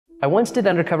I once did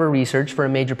undercover research for a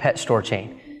major pet store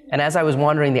chain, and as I was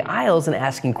wandering the aisles and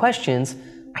asking questions,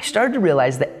 I started to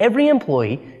realize that every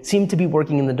employee seemed to be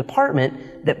working in the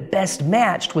department that best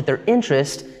matched with their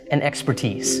interest and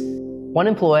expertise. One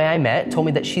employee I met told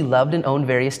me that she loved and owned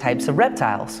various types of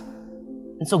reptiles.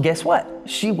 And so guess what?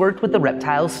 She worked with the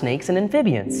reptiles, snakes, and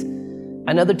amphibians.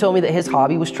 Another told me that his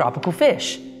hobby was tropical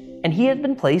fish, and he had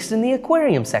been placed in the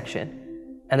aquarium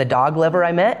section. And the dog lover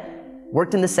I met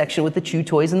worked in the section with the chew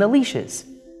toys and the leashes.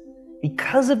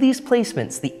 Because of these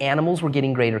placements, the animals were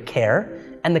getting greater care,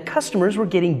 and the customers were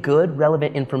getting good,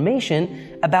 relevant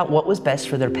information about what was best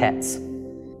for their pets.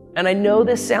 And I know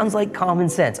this sounds like common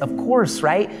sense. Of course,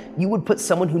 right? You would put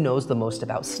someone who knows the most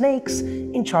about snakes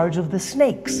in charge of the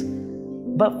snakes.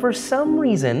 But for some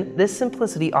reason, this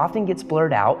simplicity often gets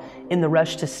blurred out in the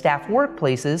rush to staff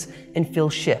workplaces and fill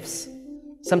shifts.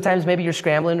 Sometimes maybe you're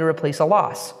scrambling to replace a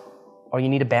loss, or you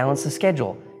need to balance the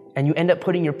schedule, and you end up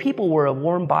putting your people where a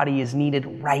warm body is needed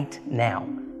right now.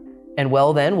 And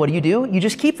well then, what do? You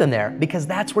just keep them there, because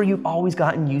that's where you've always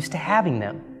gotten used to having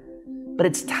them. But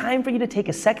it's time for you to take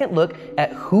a second look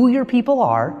at who your people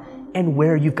are and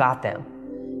where you've got them.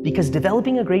 Because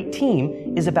developing a great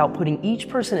team is about putting each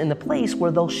person in the place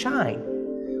where they'll shine,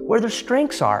 where their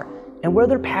strengths are, and where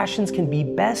their passions can be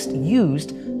best used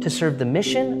to serve the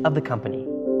mission of the company.